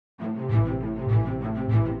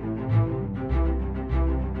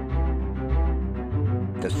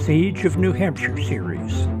Siege of New Hampshire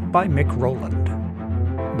series by Mick Rowland.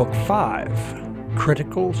 Book 5,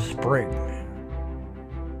 Critical Spring.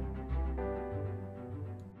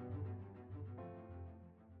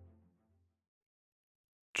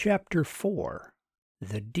 Chapter 4,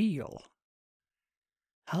 The Deal.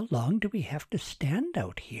 How long do we have to stand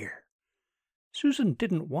out here? Susan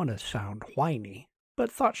didn't want to sound whiny,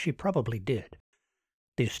 but thought she probably did.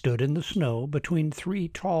 They stood in the snow between 3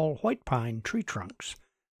 tall white pine tree trunks,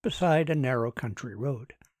 beside a narrow country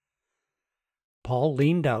road. Paul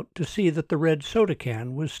leaned out to see that the red soda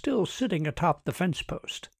can was still sitting atop the fence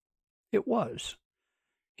post. It was.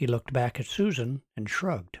 He looked back at Susan and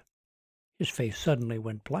shrugged. His face suddenly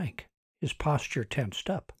went blank. His posture tensed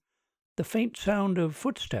up. The faint sound of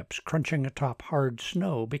footsteps crunching atop hard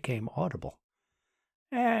snow became audible.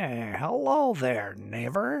 "Hey, hello there,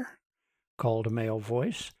 neighbor," called a male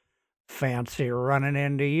voice. "Fancy running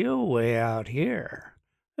into you way out here.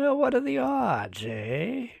 What are the odds,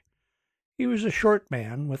 eh?" He was a short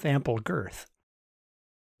man with ample girth.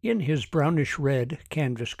 In his brownish-red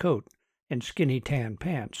canvas coat and skinny tan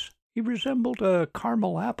pants, he resembled a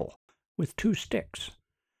caramel apple with 2 sticks.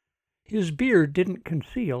 His beard didn't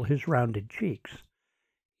conceal his rounded cheeks.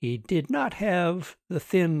 He did not have the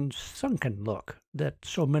thin, sunken look that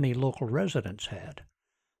so many local residents had.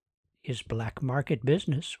 His black market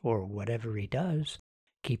business, or whatever he does,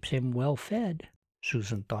 keeps him well fed,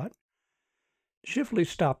 Susan thought. Shively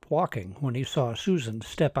stopped walking when he saw Susan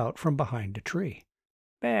step out from behind a tree.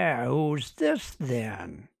 "Who's this,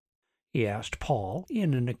 then?" he asked Paul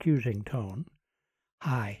in an accusing tone.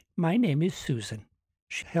 "Hi, my name is Susan."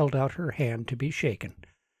 She held out her hand to be shaken.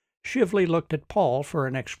 Shively looked at Paul for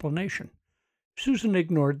an explanation. Susan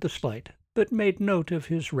ignored the slight, but made note of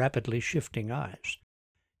his rapidly shifting eyes.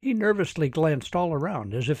 He nervously glanced all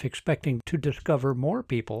around as if expecting to discover more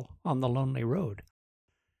people on the lonely road.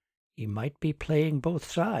 He might be playing both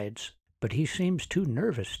sides, but he seems too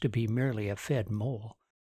nervous to be merely a fed mole.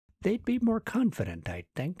 They'd be more confident, I'd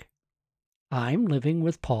think. "I'm living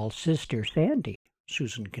with Paul's sister, Sandy,"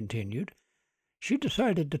 Susan continued. She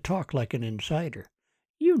decided to talk like an insider.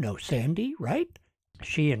 "You know Sandy, right?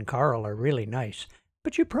 She and Carl are really nice,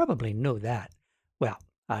 but you probably know that. Well,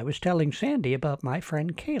 I was telling Sandy about my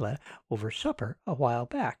friend Kayla over supper a while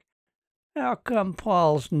back." "How come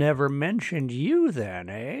Paul's never mentioned you then,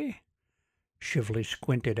 eh?" Shively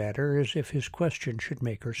squinted at her as if his question should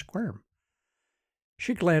make her squirm.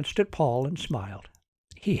 She glanced at Paul and smiled.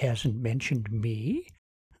 "He hasn't mentioned me?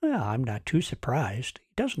 Well, I'm not too surprised.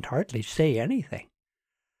 He doesn't hardly say anything."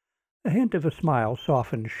 A hint of a smile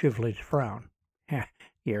softened Shively's frown.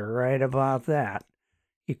 "You're right about that."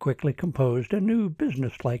 He quickly composed a new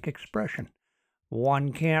businesslike expression.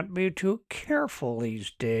 "One can't be too careful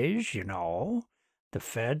these days, you know. The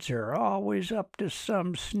feds are always up to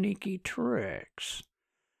some sneaky tricks."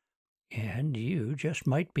 "And you just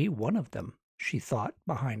might be one of them," she thought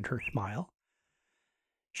behind her smile.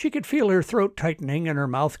 She could feel her throat tightening and her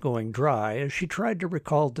mouth going dry as she tried to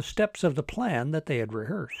recall the steps of the plan that they had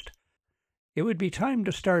rehearsed. It would be time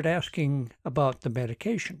to start asking about the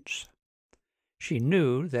medications. She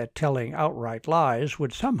knew that telling outright lies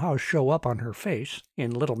would somehow show up on her face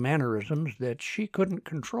in little mannerisms that she couldn't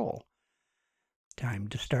control. Time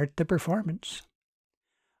to start the performance.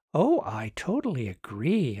 "Oh, I totally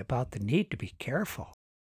agree about the need to be careful."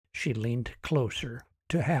 She leaned closer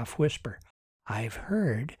to half whisper. "I've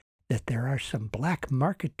heard that there are some black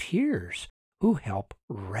marketeers who help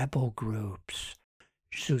rebel groups."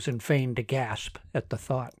 Susan feigned a gasp at the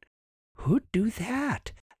thought. "Who'd do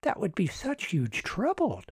that? That would be such huge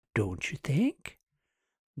trouble, don't you think?"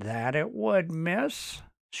 "That it would, miss,"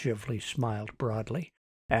 Shively smiled broadly.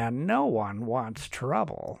 "And no one wants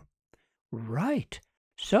trouble." "Right.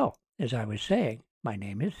 So, as I was saying, my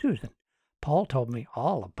name is Susan. Paul told me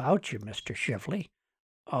all about you, Mr. Shively."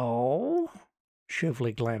 "Oh?"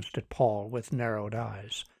 Shively glanced at Paul with narrowed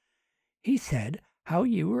eyes. "He said how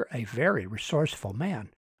you were a very resourceful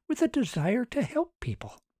man, with a desire to help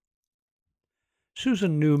people."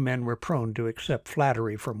 Susan knew men were prone to accept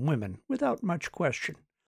flattery from women without much question.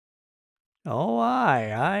 "Oh, I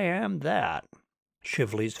am that."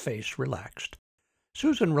 Shively's face relaxed.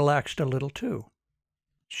 Susan relaxed a little, too.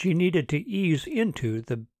 She needed to ease into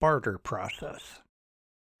the barter process.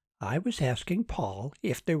 "I was asking Paul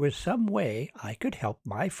if there was some way I could help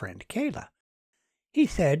my friend Kayla. He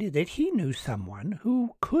said that he knew someone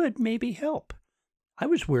who could maybe help. I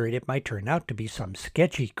was worried it might turn out to be some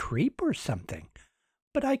sketchy creep or something.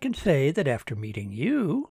 But I can say that after meeting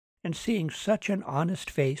you and seeing such an honest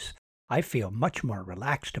face, I feel much more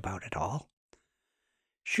relaxed about it all."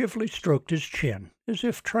 Shively stroked his chin, as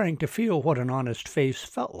if trying to feel what an honest face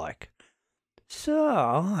felt like.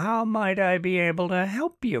 So, how might I be able to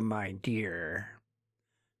help you, my dear?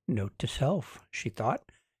 Note to self, she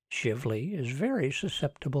thought. Shively is very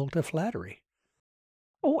susceptible to flattery.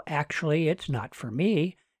 Oh, actually, it's not for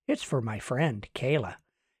me. It's for my friend, Kayla.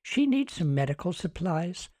 She needs some medical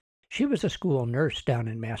supplies. She was a school nurse down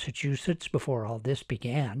in Massachusetts before all this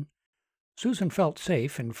began. Susan felt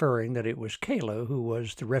safe inferring that it was Kayla who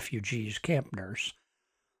was the refugees' camp nurse.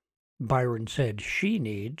 Byron said she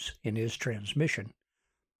needs in his transmission.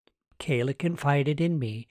 Kayla confided in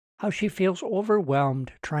me how she feels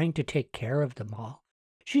overwhelmed trying to take care of them all.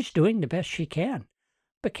 She's doing the best she can,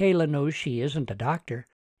 but Kayla knows she isn't a doctor,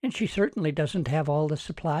 and she certainly doesn't have all the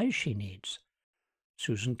supplies she needs.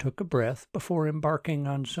 Susan took a breath before embarking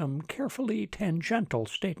on some carefully tangential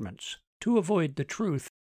statements to avoid the truth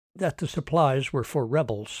that the supplies were for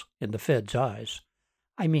rebels in the Fed's eyes.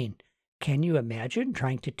 I mean, can you imagine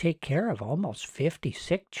trying to take care of almost 50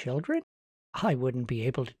 sick children? I wouldn't be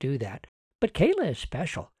able to do that, but Kayla is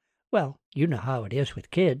special. Well, you know how it is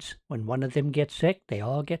with kids. When one of them gets sick, they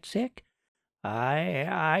all get sick.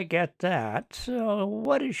 I get that. So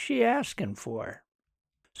what is she asking for?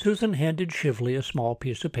 Susan handed Shively a small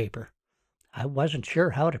piece of paper. I wasn't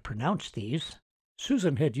sure how to pronounce these.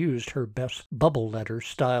 Susan had used her best bubble letter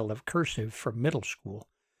style of cursive from middle school.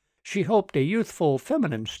 She hoped a youthful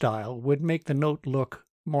feminine style would make the note look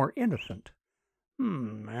more innocent.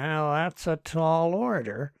 Well, that's a tall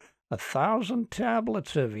order. 1,000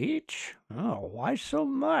 tablets of each? Oh, why so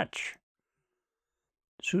much?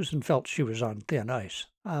 Susan felt she was on thin ice.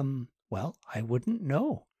 Well, I wouldn't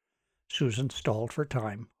know. Susan stalled for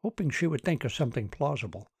time, hoping she would think of something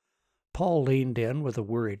plausible. Paul leaned in with a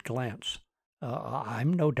worried glance.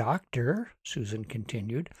 I'm no doctor, Susan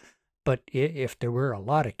continued, but if there were a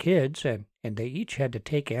lot of kids and they each had to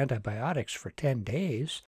take antibiotics for 10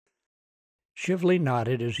 days... Shively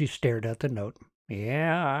nodded as he stared at the note.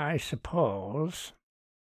 Yeah, I suppose.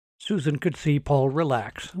 Susan could see Paul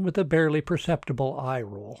relax with a barely perceptible eye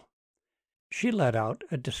roll. She let out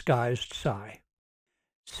a disguised sigh.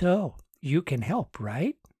 So, you can help,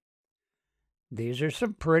 right? These are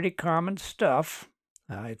some pretty common stuff.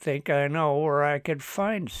 I think I know where I could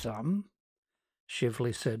find some,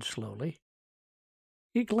 Shively said slowly.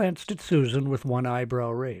 He glanced at Susan with one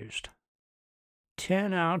eyebrow raised.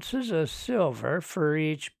 10 ounces of silver for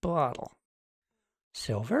each bottle.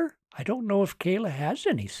 Silver? I don't know if Kayla has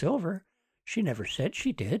any silver. She never said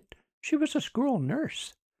she did. She was a school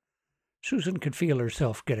nurse. Susan could feel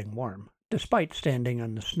herself getting warm, despite standing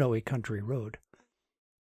on the snowy country road.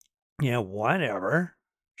 Yeah, whatever.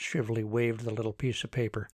 Shively waved the little piece of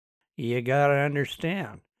paper. You gotta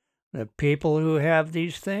understand, the people who have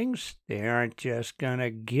these things, they aren't just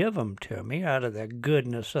gonna give 'em to me out of the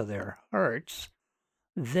goodness of their hearts.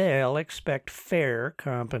 They'll expect fair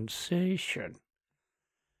compensation.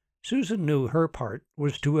 Susan knew her part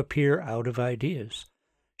was to appear out of ideas.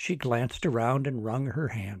 She glanced around and wrung her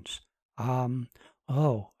hands. What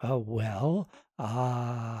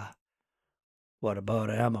about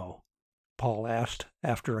ammo? Paul asked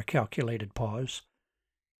after a calculated pause.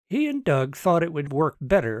 He and Doug thought it would work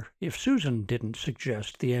better if Susan didn't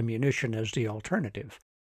suggest the ammunition as the alternative.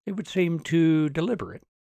 It would seem too deliberate.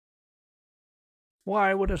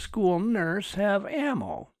 Why would a school nurse have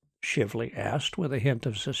ammo? Shively asked with a hint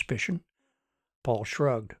of suspicion. Paul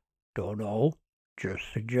shrugged. Don't know.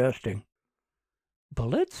 Just suggesting.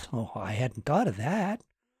 Bullets? Oh, I hadn't thought of that.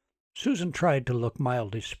 Susan tried to look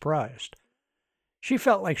mildly surprised. She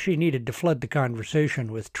felt like she needed to flood the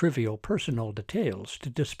conversation with trivial personal details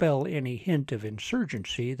to dispel any hint of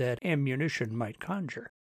insurgency that ammunition might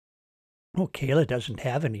conjure. Oh, Kayla doesn't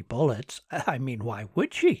have any bullets. I mean, why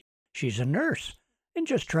would she? She's a nurse, and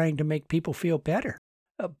just trying to make people feel better.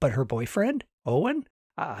 But her boyfriend, Owen,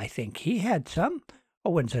 I think he had some.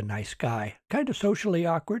 Owen's a nice guy, kind of socially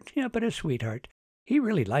awkward, yeah, but a sweetheart. He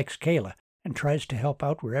really likes Kayla and tries to help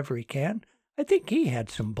out wherever he can. I think he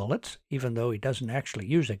had some bullets, even though he doesn't actually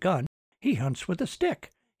use a gun. He hunts with a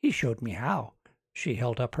stick. He showed me how. She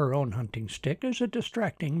held up her own hunting stick as a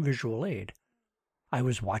distracting visual aid. I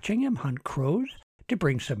was watching him hunt crows to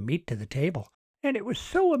bring some meat to the table, and it was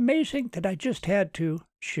so amazing that I just had to.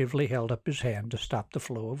 Shively held up his hand to stop the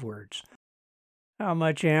flow of words. How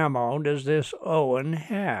much ammo does this Owen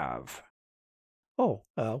have? Well,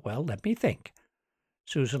 let me think.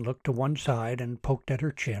 Susan looked to one side and poked at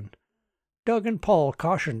her chin. Doug and Paul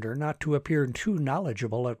cautioned her not to appear too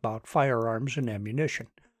knowledgeable about firearms and ammunition.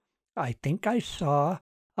 I think I saw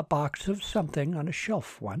a box of something on a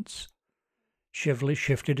shelf once. Shively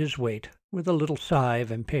shifted his weight with a little sigh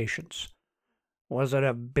of impatience. Was it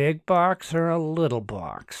a big box or a little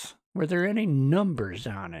box? Were there any numbers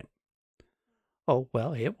on it? Oh,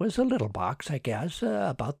 well, it was a little box, I guess,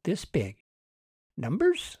 about this big.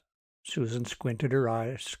 Numbers? Susan squinted, her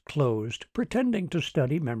eyes closed, pretending to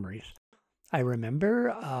study memories. I remember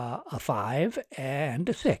a 5 and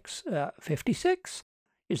a 6. 56?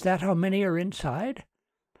 Is that how many are inside?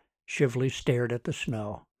 Shively stared at the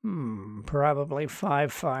snow. Probably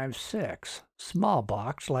 556. Small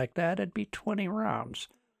box like that'd be 20 rounds.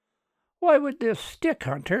 Why would this stick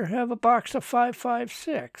hunter have a box of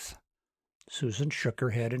 556? Susan shook her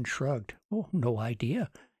head and shrugged. Oh, no idea.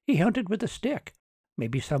 He hunted with a stick.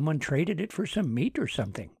 Maybe someone traded it for some meat or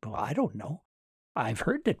something. Well, I don't know. I've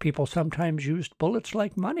heard that people sometimes used bullets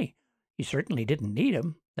like money. He certainly didn't need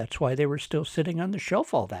 'em. That's why they were still sitting on the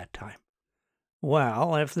shelf all that time.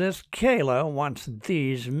 Well, if this Kayla wants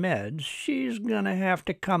these meds, she's gonna have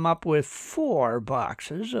to come up with 4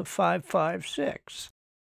 boxes of 556.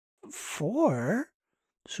 4?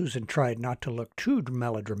 Susan tried not to look too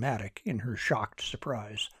melodramatic in her shocked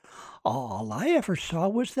surprise. All I ever saw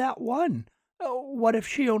was that one. What if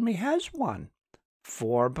she only has one?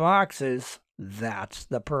 4 boxes. That's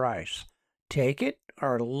the price. Take it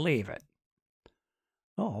or leave it.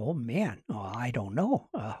 Oh, man, I don't know.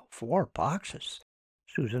 4 boxes,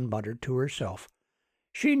 Susan muttered to herself.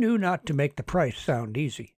 She knew not to make the price sound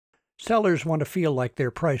easy. Sellers want to feel like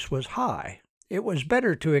their price was high. It was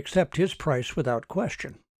better to accept his price without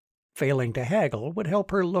question. Failing to haggle would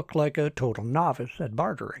help her look like a total novice at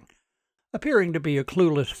bartering. Appearing to be a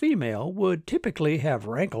clueless female would typically have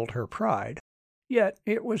rankled her pride. Yet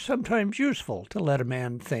it was sometimes useful to let a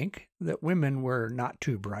man think that women were not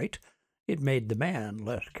too bright. It made the man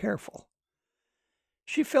less careful.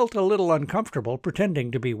 She felt a little uncomfortable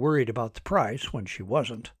pretending to be worried about the price when she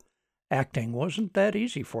wasn't. Acting wasn't that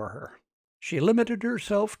easy for her. She limited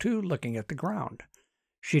herself to looking at the ground.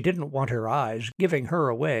 She didn't want her eyes giving her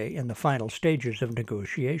away in the final stages of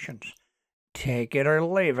negotiations. Take it or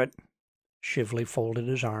leave it. Shively folded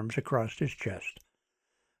his arms across his chest.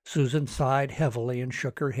 Susan sighed heavily and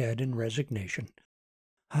shook her head in resignation.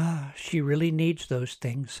 She really needs those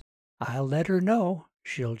things. I'll let her know.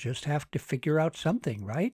 She'll just have to figure out something,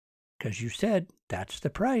 right? 'Cause you said that's the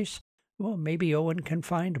price. Well, maybe Owen can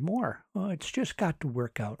find more. It's just got to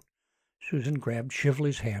work out. Susan grabbed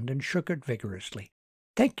Shively's hand and shook it vigorously.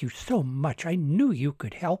 Thank you so much. I knew you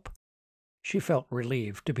could help. She felt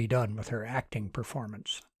relieved to be done with her acting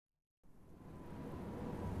performance.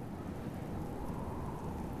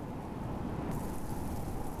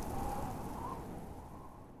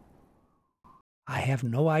 I have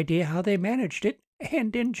no idea how they managed it,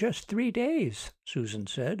 and in just 3 days, Susan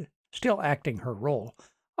said, still acting her role.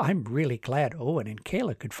 I'm really glad Owen and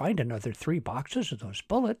Kayla could find another 3 boxes of those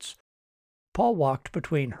bullets. Paul walked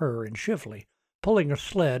between her and Shively, pulling a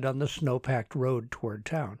sled on the snow-packed road toward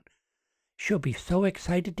town. She'll be so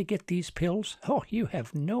excited to get these pills. Oh, you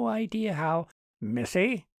have no idea how—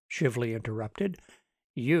 Missy, Shively interrupted.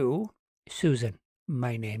 You— Susan.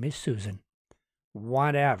 My name is Susan.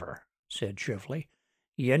 Whatever, said Shively.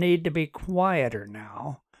 You need to be quieter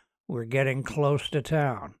now. We're getting close to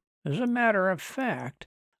town. As a matter of fact,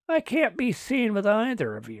 I can't be seen with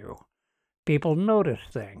either of you. People notice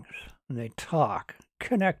things, and they talk,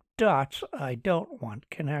 connect dots I don't want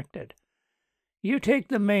connected. You take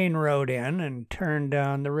the main road in and turn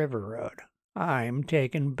down the river road. I'm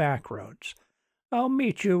taking back roads. I'll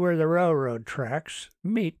meet you where the railroad tracks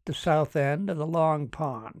meet the south end of the long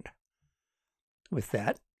pond. With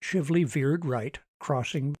that, Shively veered right,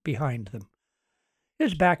 crossing behind them.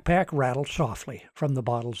 His backpack rattled softly from the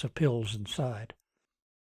bottles of pills inside.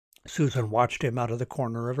 Susan watched him out of the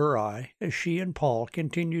corner of her eye as she and Paul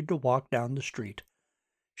continued to walk down the street.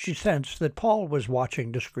 She sensed that Paul was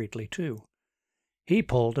watching discreetly, too. He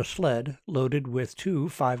pulled a sled loaded with 2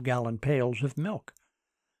 5-gallon pails of milk.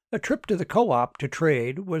 A trip to the co-op to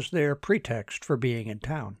trade was their pretext for being in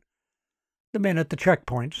town. The men at the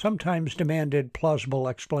checkpoint sometimes demanded plausible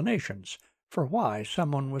explanations for why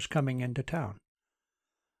someone was coming into town.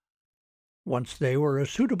 Once they were a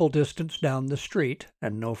suitable distance down the street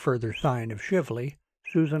and no further sign of Shively,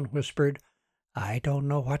 Susan whispered, I don't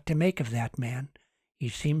know what to make of that man. He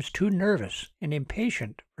seems too nervous and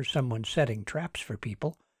impatient for someone setting traps for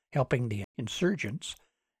people, helping the insurgents.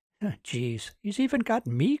 Geez, he's even got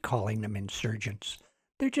me calling them insurgents.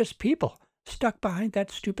 They're just people stuck behind that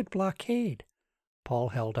stupid blockade. Paul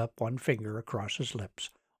held up one finger across his lips.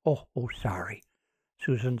 Oh, sorry.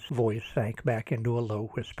 Susan's voice sank back into a low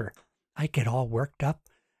whisper. I get all worked up.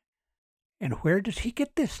 And where does he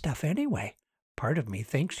get this stuff anyway? Part of me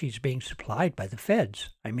thinks he's being supplied by the feds.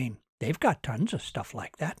 I mean, they've got tons of stuff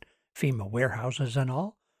like that. FEMA warehouses and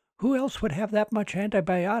all. Who else would have that much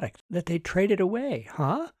antibiotics that they traded away,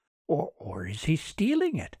 huh? Or is he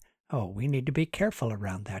stealing it? Oh, we need to be careful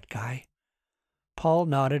around that guy." Paul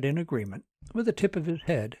nodded in agreement. With the tip of his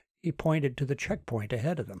head, he pointed to the checkpoint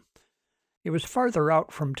ahead of them. It was farther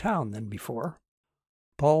out from town than before.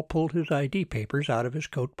 Paul pulled his ID papers out of his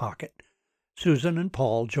coat pocket. Susan and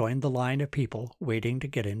Paul joined the line of people waiting to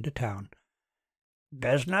get into town.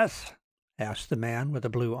 "Business?" asked the man with the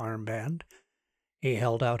blue armband. He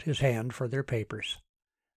held out his hand for their papers.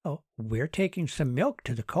 "Oh, we're taking some milk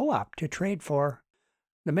to the co-op to trade for."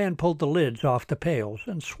 The man pulled the lids off the pails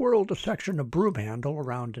and swirled a section of broom handle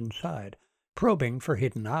around inside, probing for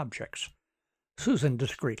hidden objects. Susan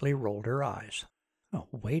discreetly rolled her eyes. "Oh,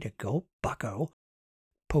 way to go, bucko.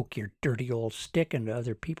 Poke your dirty old stick into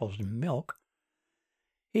other people's milk."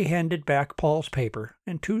 He handed back Paul's paper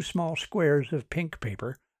and 2 small squares of pink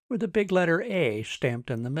paper with a big letter A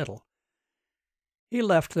stamped in the middle. He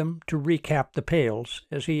left them to recap the pails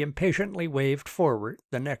as he impatiently waved forward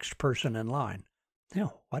the next person in line.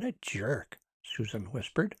 "Oh, what a jerk," Susan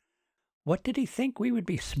whispered. "What did he think we would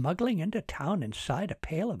be smuggling into town inside a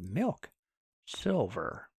pail of milk?"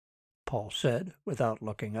 "Silver," Paul said without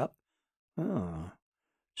looking up. "Oh."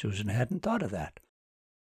 Susan hadn't thought of that.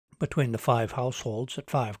 Between the 5 households at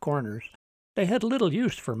 5 Corners, they had little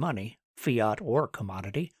use for money, fiat or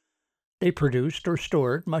commodity. They produced or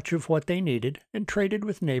stored much of what they needed and traded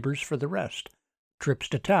with neighbors for the rest. Trips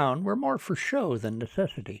to town were more for show than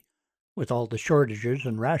necessity. With all the shortages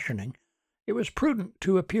and rationing, it was prudent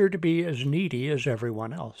to appear to be as needy as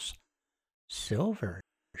everyone else. Silver,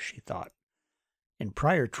 she thought. In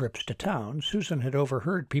prior trips to town, Susan had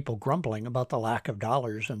overheard people grumbling about the lack of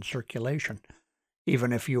dollars in circulation.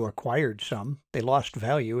 Even if you acquired some, they lost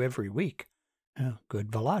value every week.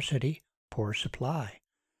 Good velocity, poor supply,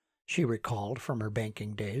 she recalled from her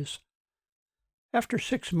banking days. After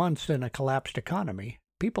 6 months in a collapsed economy,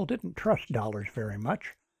 people didn't trust dollars very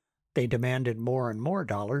much. They demanded more and more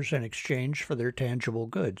dollars in exchange for their tangible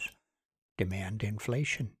goods. Demand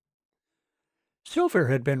inflation. Silver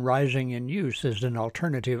had been rising in use as an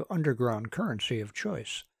alternative underground currency of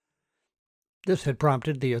choice. This had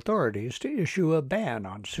prompted the authorities to issue a ban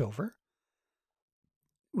on silver.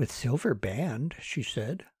 "With silver banned," she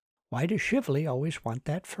said, "why does Shively always want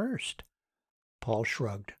that first?" Paul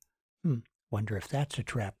shrugged. Wonder if that's a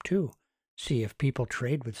trap, too. See if people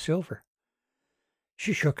trade with silver."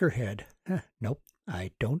 She shook her head. "Nope,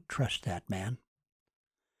 I don't trust that man."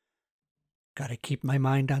 "Gotta keep my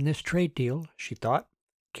mind on this trade deal," she thought.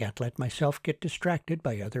 "Can't let myself get distracted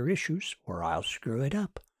by other issues, or I'll screw it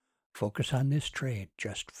up. Focus on this trade.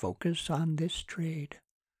 Just focus on this trade."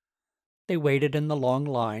 They waited in the long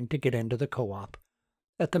line to get into the co-op.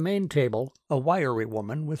 At the main table, a wiry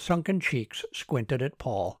woman with sunken cheeks squinted at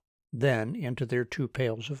Paul, then into their 2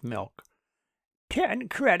 pails of milk. 10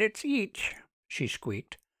 credits each, she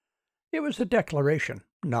squeaked. It was a declaration,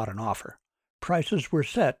 not an offer. Prices were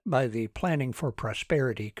set by the Planning for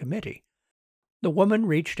Prosperity Committee. The woman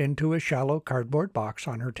reached into a shallow cardboard box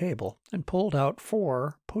on her table and pulled out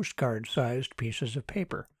 4 postcard-sized pieces of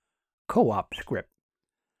paper. Co-op script.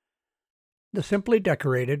 The simply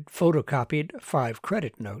decorated, photocopied 5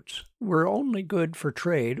 credit notes were only good for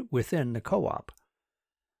trade within the co-op.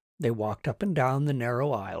 They walked up and down the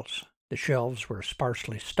narrow aisles. The shelves were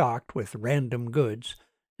sparsely stocked with random goods,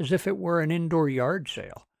 as if it were an indoor yard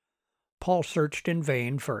sale. Paul searched in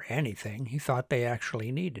vain for anything he thought they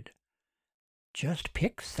actually needed. "Just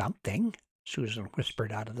pick something," Susan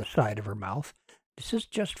whispered out of the side of her mouth. "This is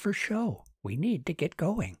just for show. We need to get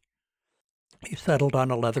going." He settled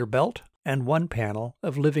on a leather belt and 1 panel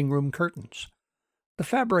of living room curtains. The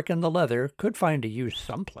fabric and the leather could find a use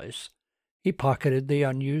someplace. He pocketed the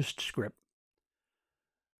unused script.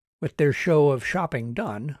 With their show of shopping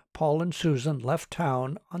done, Paul and Susan left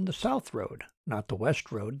town on the south road, not the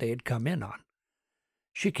west road they had come in on.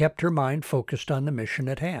 She kept her mind focused on the mission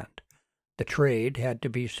at hand. The trade had to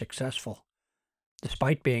be successful.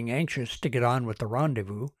 Despite being anxious to get on with the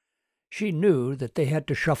rendezvous, she knew that they had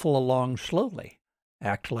to shuffle along slowly,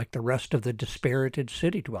 act like the rest of the dispirited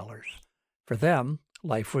city dwellers. For them,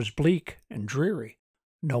 life was bleak and dreary.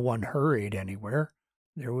 No one hurried anywhere.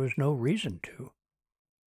 There was no reason to.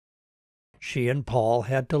 She and Paul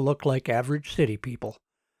had to look like average city people.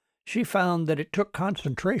 She found that it took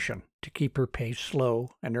concentration to keep her pace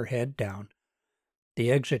slow and her head down.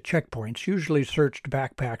 The exit checkpoints usually searched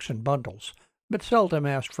backpacks and bundles, but seldom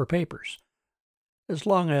asked for papers, as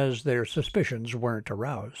long as their suspicions weren't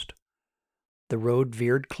aroused. The road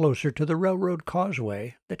veered closer to the railroad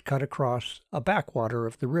causeway that cut across a backwater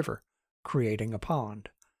of the river, creating a pond.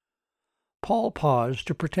 Paul paused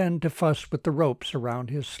to pretend to fuss with the ropes around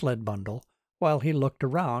his sled bundle while he looked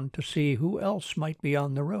around to see who else might be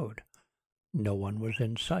on the road. No one was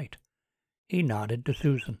in sight. He nodded to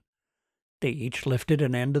Susan. They each lifted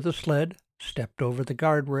an end of the sled, stepped over the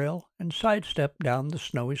guardrail, and sidestepped down the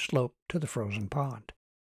snowy slope to the frozen pond.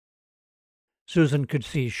 Susan could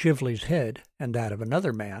see Shively's head and that of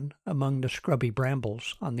another man among the scrubby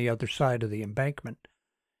brambles on the other side of the embankment.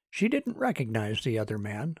 She didn't recognize the other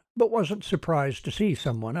man, but wasn't surprised to see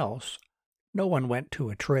someone else. No one went to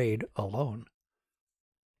a trade alone.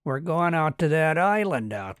 "We're going out to that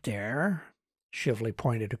island out there." Shively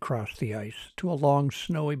pointed across the ice to a long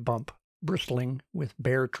snowy bump bristling with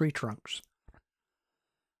bare tree trunks.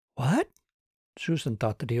 "What?" Susan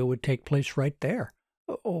thought the deal would take place right there.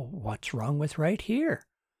 "Oh, what's wrong with right here?"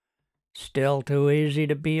 "Still too easy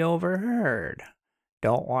to be overheard.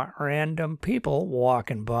 Don't want random people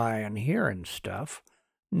walking by and hearing stuff.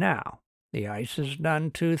 Now, the ice is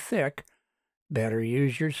none too thick. Better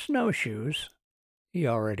use your snowshoes." He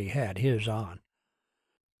already had his on.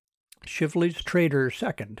 Shively's trader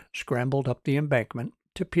second scrambled up the embankment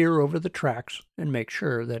to peer over the tracks and make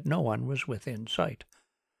sure that no one was within sight.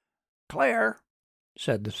 "Clear,"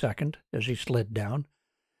 said the second as he slid down.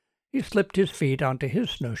 He slipped his feet onto his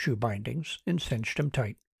snowshoe bindings and cinched them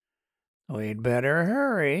tight. "We'd better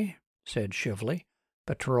hurry," said Shively.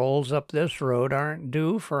 "Patrols up this road aren't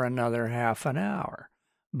due for another half an hour.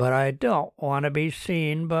 But I don't want to be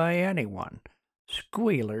seen by anyone.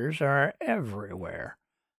 Squealers are everywhere.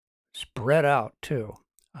 Spread out, too.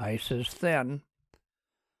 Ice is thin."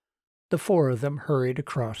 The four of them hurried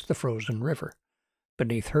across the frozen river.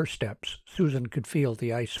 Beneath her steps, Susan could feel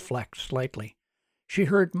the ice flex slightly. She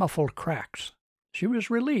heard muffled cracks. She was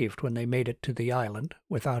relieved when they made it to the island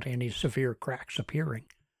without any severe cracks appearing.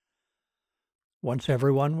 Once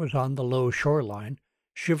everyone was on the low shoreline,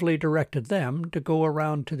 Shively directed them to go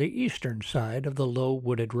around to the eastern side of the low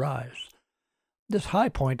wooded rise. This high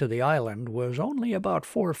point of the island was only about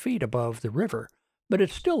 4 feet above the river, but it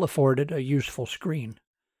still afforded a useful screen.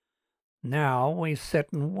 "Now we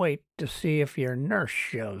sit and wait to see if your nurse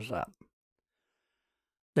shows up."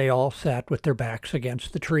 They all sat with their backs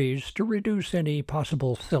against the trees to reduce any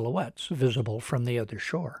possible silhouettes visible from the other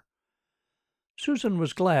shore. Susan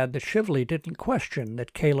was glad that Shively didn't question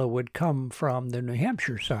that Kayla would come from the New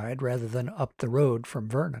Hampshire side rather than up the road from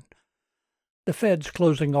Vernon. The feds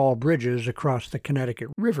closing all bridges across the Connecticut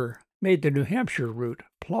River made the New Hampshire route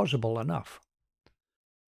plausible enough.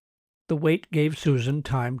 The wait gave Susan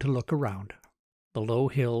time to look around. The low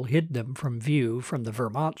hill hid them from view from the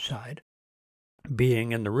Vermont side.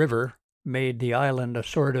 Being in the river made the island a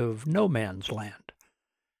sort of no-man's land.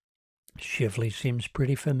 "Shively seems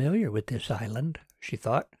pretty familiar with this island," she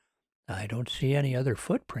thought. "I don't see any other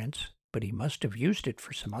footprints, but he must have used it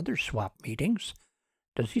for some other swap meetings.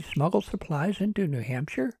 Does he smuggle supplies into New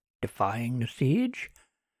Hampshire, defying the siege?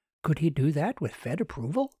 Could he do that with Fed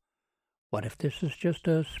approval? What if this is just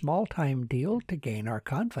a small-time deal to gain our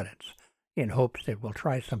confidence, in hopes that we'll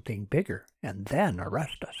try something bigger and then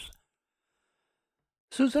arrest us?"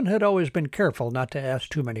 Susan had always been careful not to ask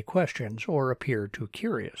too many questions or appear too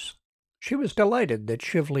curious. She was delighted that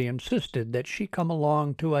Shively insisted that she come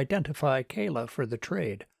along to identify Kayla for the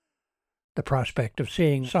trade. The prospect of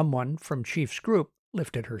seeing someone from Chief's group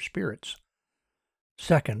lifted her spirits.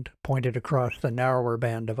 Second pointed across the narrower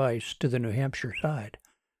band of ice to the New Hampshire side.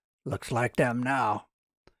 "Looks like them now."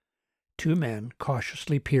 Two men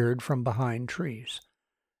cautiously peered from behind trees.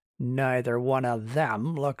 "Neither one of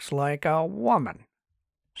them looks like a woman,"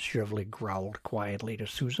 Shively growled quietly to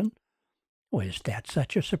Susan. "Was that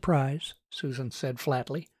such a surprise?" Susan said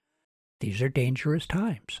flatly. "These are dangerous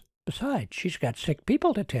times. Besides, she's got sick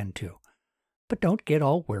people to tend to. But don't get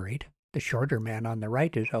all worried. The shorter man on the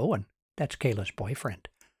right is Owen. That's Kayla's boyfriend."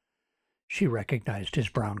 She recognized his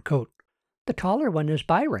brown coat. "The taller one is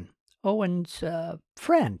Byron, Owen's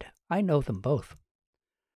friend. I know them both."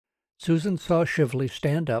 Susan saw Shively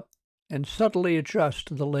stand up and subtly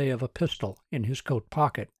adjust the lay of a pistol in his coat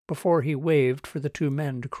pocket before he waved for the two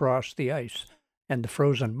men to cross the ice and the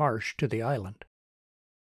frozen marsh to the island.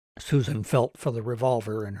 Susan felt for the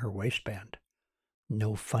revolver in her waistband.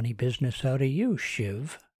 "No funny business out of you,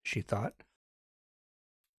 Shiv," she thought.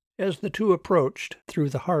 As the two approached through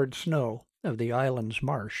the hard snow of the island's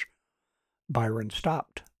marsh, Byron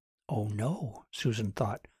stopped. "Oh, no," Susan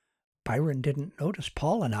thought. "Byron didn't notice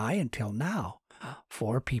Paul and I until now.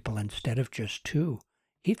 4 people instead of just 2.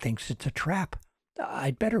 He thinks it's a trap.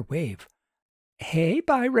 I'd better wave. Hey,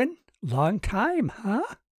 Byron, long time,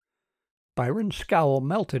 huh?" Byron's scowl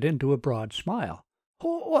melted into a broad smile.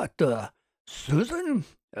 "What the? Susan?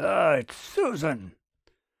 It's Susan."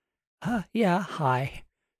 Yeah, hi.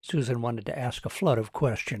 Susan wanted to ask a flood of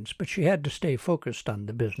questions, but she had to stay focused on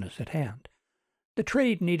the business at hand. The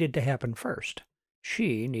trade needed to happen first.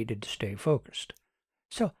 She needed to stay focused.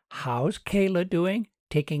 So, how's Kayla doing?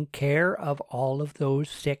 Taking care of all of those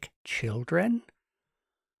sick children?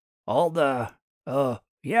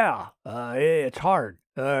 It's hard.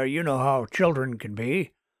 You know how children can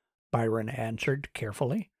be, Byron answered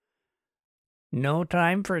carefully. No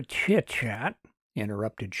time for chit-chat,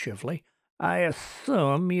 interrupted Shively. I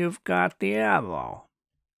assume you've got the ammo.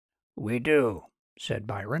 We do, said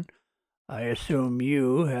Byron. I assume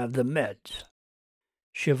you have the meds.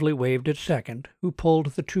 Shively waved at Second, who pulled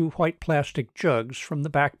the two white plastic jugs from the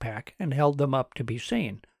backpack and held them up to be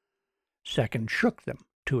seen. Second shook them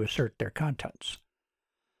to assert their contents.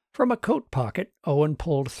 From a coat pocket, Owen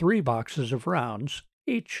pulled 3 boxes of rounds,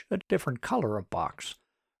 each a different color of box.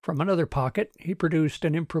 From another pocket, he produced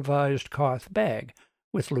an improvised cloth bag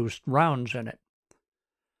with loose rounds in it.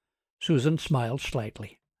 Susan smiled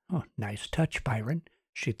slightly. Oh, nice touch, Byron,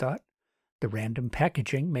 she thought. The random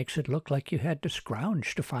packaging makes it look like you had to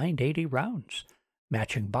scrounge to find 80 rounds.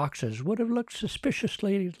 Matching boxes would have looked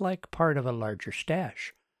suspiciously like part of a larger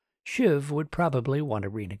stash. Shiv would probably want to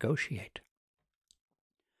renegotiate.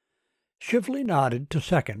 Shively nodded to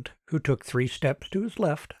Second, who took 3 steps to his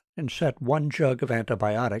left and set 1 jug of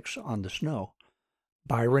antibiotics on the snow.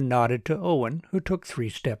 Byron nodded to Owen, who took 3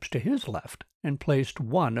 steps to his left and placed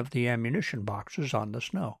 1 of the ammunition boxes on the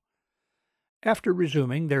snow. After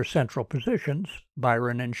resuming their central positions,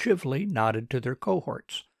 Byron and Shively nodded to their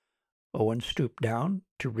cohorts. Owen stooped down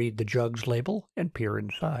to read the jug's label and peer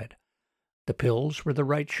inside. The pills were the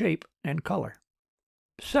right shape and color.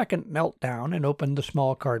 Second knelt down and opened the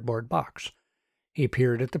small cardboard box. He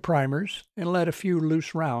peered at the primers and let a few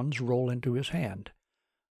loose rounds roll into his hand.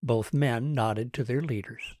 Both men nodded to their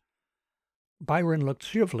leaders. Byron looked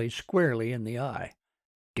Shively squarely in the eye.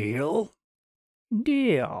 Deal?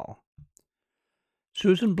 Deal.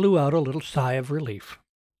 Susan blew out a little sigh of relief.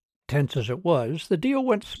 Tense as it was, the deal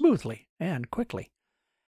went smoothly and quickly.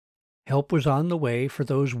 Help was on the way for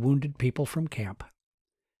those wounded people from camp.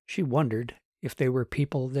 She wondered if they were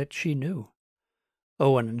people that she knew.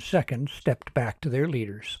 Owen and Second stepped back to their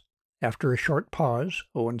leaders. After a short pause,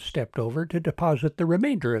 Owen stepped over to deposit the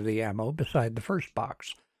remainder of the ammo beside the first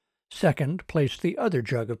box. Second placed the other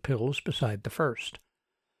jug of pills beside the first.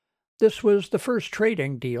 This was the first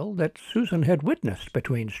trading deal that Susan had witnessed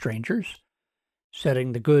between strangers.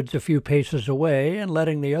 Setting the goods a few paces away and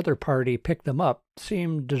letting the other party pick them up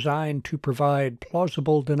seemed designed to provide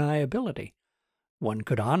plausible deniability. One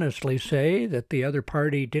could honestly say that the other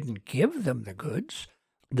party didn't give them the goods.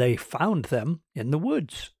 They found them in the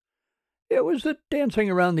woods. It was the dancing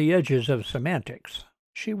around the edges of semantics.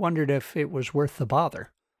 She wondered if it was worth the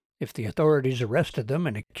bother. If the authorities arrested them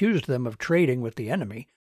and accused them of trading with the enemy,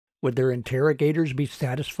 would their interrogators be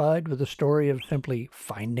satisfied with the story of simply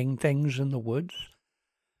finding things in the woods?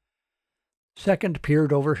 Second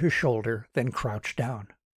peered over his shoulder, then crouched down.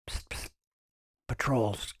 Psst, psst.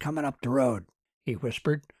 Patrols coming up the road, he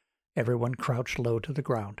whispered. Everyone crouched low to the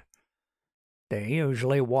ground. They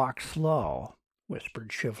usually walk slow, whispered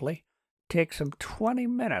Shively. Takes them 20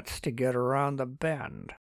 minutes to get around the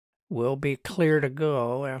bend. We'll be clear to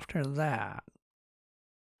go after that.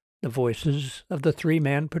 The voices of the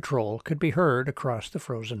 3-man patrol could be heard across the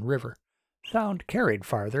frozen river. Sound carried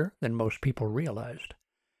farther than most people realized.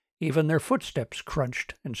 Even their footsteps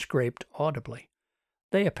crunched and scraped audibly.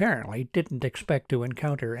 They apparently didn't expect to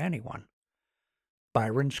encounter anyone.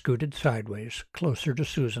 Byron scooted sideways, closer to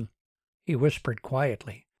Susan. He whispered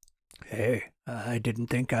quietly, Hey, I didn't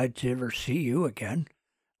think I'd ever see you again.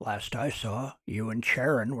 Last I saw, you and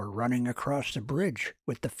Charon were running across the bridge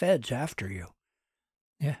with the feds after you.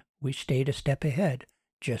 Yeah, we stayed a step ahead,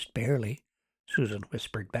 just barely, Susan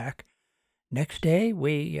whispered back. Next day,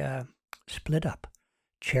 we, split up.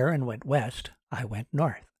 Charon went west, I went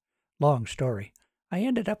north. Long story. I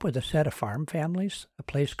ended up with a set of farm families, a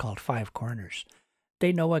place called Five Corners.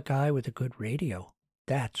 They know a guy with a good radio.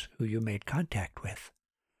 That's who you made contact with.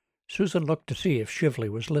 Susan looked to see if Shively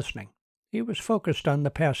was listening. He was focused on the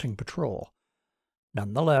passing patrol.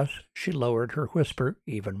 Nonetheless, she lowered her whisper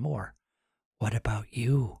even more. What about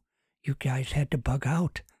you? You guys had to bug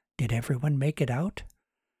out. Did everyone make it out?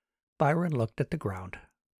 Byron looked at the ground.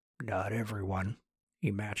 Not everyone,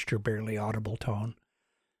 he matched her barely audible tone.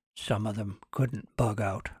 Some of them couldn't bug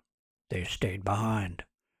out. They stayed behind,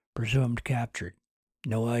 presumed captured.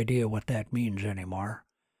 No idea what that means anymore.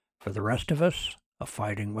 For the rest of us, a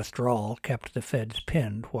fighting withdrawal kept the feds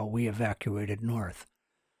pinned while we evacuated north.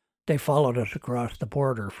 They followed us across the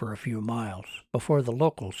border for a few miles before the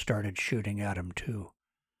locals started shooting at 'em too.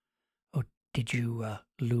 Did you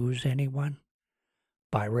lose anyone?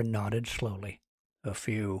 Byron nodded slowly. A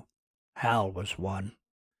few. Hal was one.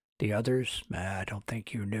 The others, I don't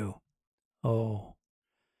think you knew. Oh.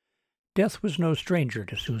 Death was no stranger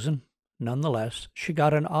to Susan. Nonetheless, she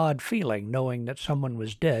got an odd feeling knowing that someone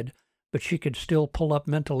was dead, but she could still pull up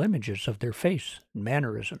mental images of their face and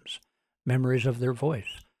mannerisms, memories of their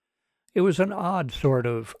voice. It was an odd sort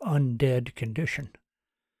of undead condition.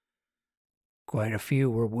 Quite a few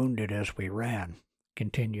were wounded as we ran,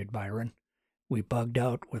 continued Byron. We bugged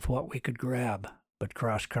out with what we could grab, but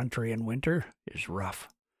cross-country in winter is rough.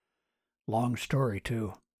 Long story,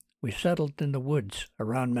 too. We settled in the woods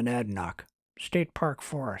around Monadnock, State Park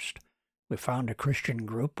Forest. We found a Christian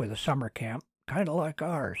group with a summer camp, kind of like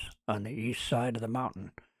ours, on the east side of the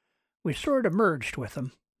mountain. We sort of merged with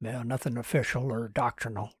them. Well, nothing official or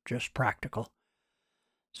doctrinal, just practical.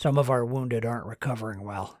 Some of our wounded aren't recovering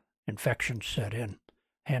well. Infections set in,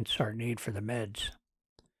 hence our need for the meds.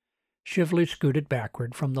 Shively scooted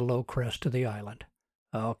backward from the low crest of the island.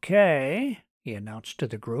 Okay, he announced to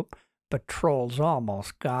the group. Patrol's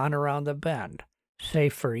almost gone around the bend.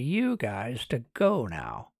 Safe for you guys to go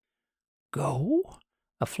now. Go?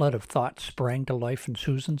 A flood of thoughts sprang to life in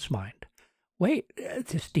Susan's mind. Wait,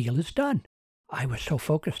 this deal is done. I was so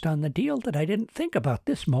focused on the deal that I didn't think about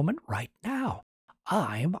this moment right now.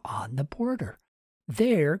 I'm on the border.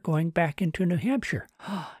 They're going back into New Hampshire.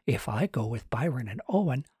 If I go with Byron and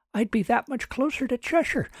Owen, I'd be that much closer to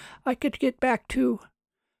Cheshire. I could get back to...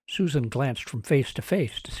 Susan glanced from face to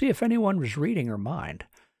face to see if anyone was reading her mind.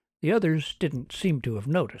 The others didn't seem to have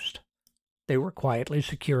noticed. They were quietly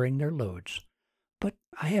securing their loads. But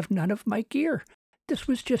I have none of my gear. This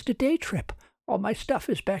was just a day trip. All my stuff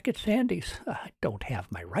is back at Sandy's. I don't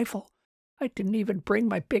have my rifle. I didn't even bring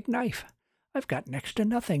my big knife. I've got next to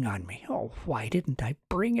nothing on me. Oh, why didn't I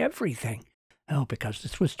bring everything? Oh, because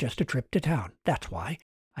this was just a trip to town. That's why.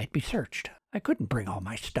 I'd be searched. I couldn't bring all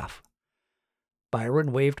my stuff.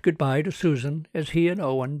 Byron waved goodbye to Susan as he and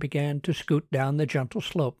Owen began to scoot down the gentle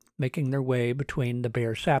slope, making their way between the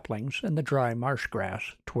bare saplings and the dry marsh grass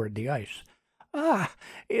toward the ice.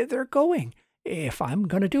 They're going. If I'm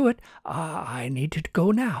going to do it, I need to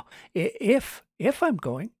go now. If I'm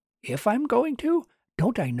going to,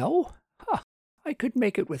 don't I know? I could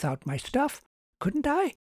make it without my stuff, couldn't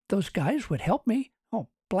I? Those guys would help me. Oh,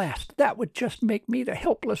 blast, that would just make me the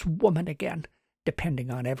helpless woman again,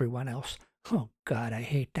 depending on everyone else. Oh, God, I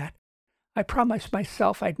hate that. I promised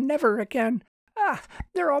myself I'd never again.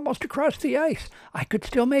 They're almost across the ice. I could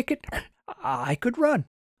still make it. I could run.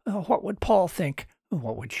 What would Paul think?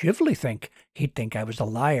 What would Shively think? He'd think I was a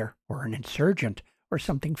liar or an insurgent or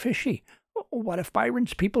something fishy. What if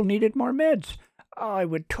Byron's people needed more meds? I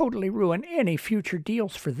would totally ruin any future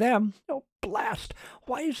deals for them. Oh, blast!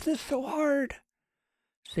 Why is this so hard?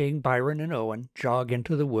 Seeing Byron and Owen jog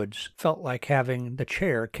into the woods felt like having the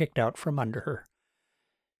chair kicked out from under her.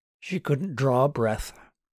 She couldn't draw a breath.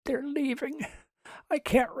 They're leaving. I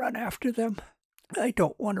can't run after them. I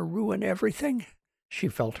don't want to ruin everything. She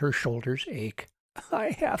felt her shoulders ache.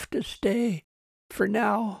 I have to stay. For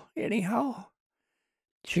now, anyhow.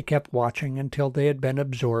 She kept watching until they had been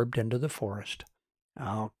absorbed into the forest.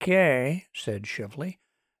 Okay, said Shively.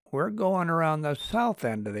 We're going around the south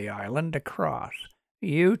end of the island to cross.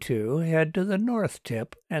 You two head to the north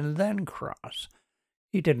tip and then cross.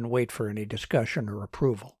 He didn't wait for any discussion or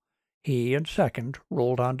approval. He and Second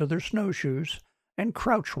rolled onto their snowshoes and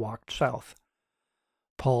crouch-walked south.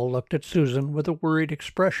 Paul looked at Susan with a worried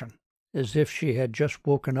expression, as if she had just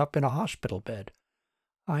woken up in a hospital bed.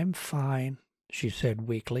 I'm fine, she said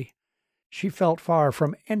weakly. She felt far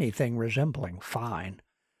from anything resembling fine.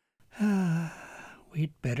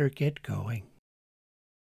 We'd better get going.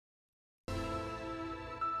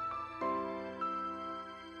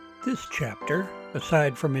 This chapter,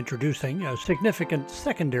 aside from introducing a significant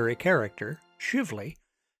secondary character, Shively,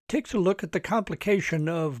 takes a look at the complication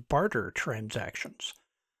of barter transactions.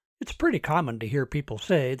 It's pretty common to hear people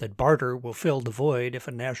say that barter will fill the void if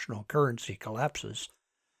a national currency collapses.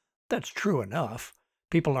 That's true enough.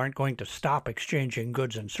 People aren't going to stop exchanging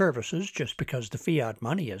goods and services just because the fiat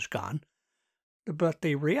money is gone. But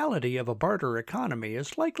the reality of a barter economy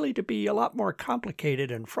is likely to be a lot more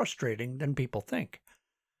complicated and frustrating than people think.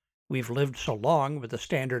 We've lived so long with a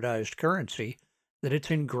standardized currency that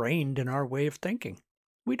it's ingrained in our way of thinking.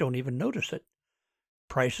 We don't even notice it.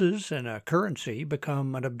 Prices in a currency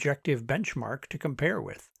become an objective benchmark to compare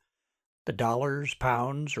with. The dollars,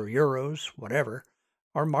 pounds, or euros, whatever,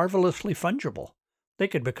 are marvelously fungible. They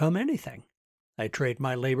could become anything. I trade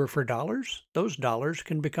my labor for dollars. Those dollars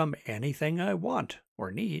can become anything I want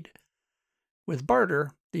or need. With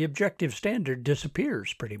barter, the objective standard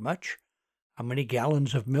disappears pretty much. How many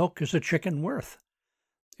gallons of milk is a chicken worth?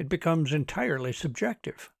 It becomes entirely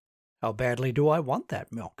subjective. How badly do I want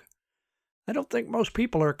that milk? I don't think most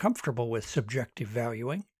people are comfortable with subjective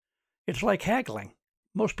valuing. It's like haggling.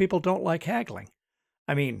 Most people don't like haggling.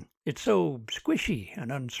 I mean, it's so squishy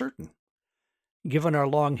and uncertain. Given our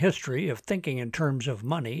long history of thinking in terms of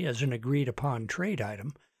money as an agreed-upon trade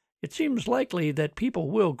item, it seems likely that people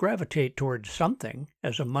will gravitate towards something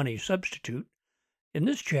as a money substitute. In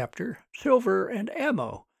this chapter, silver and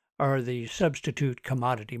ammo are the substitute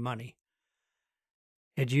commodity money.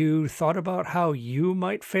 Had you thought about how you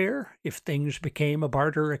might fare if things became a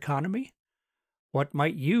barter economy? What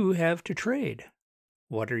might you have to trade?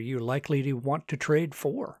 What are you likely to want to trade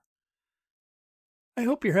for? I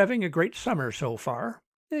hope you're having a great summer so far,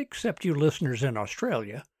 except you listeners in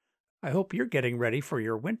Australia. I hope you're getting ready for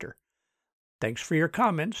your winter. Thanks for your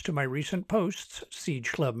comments to my recent posts,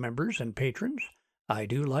 Siege Club members and patrons. I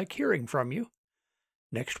do like hearing from you.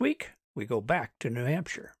 Next week, we go back to New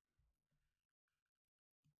Hampshire.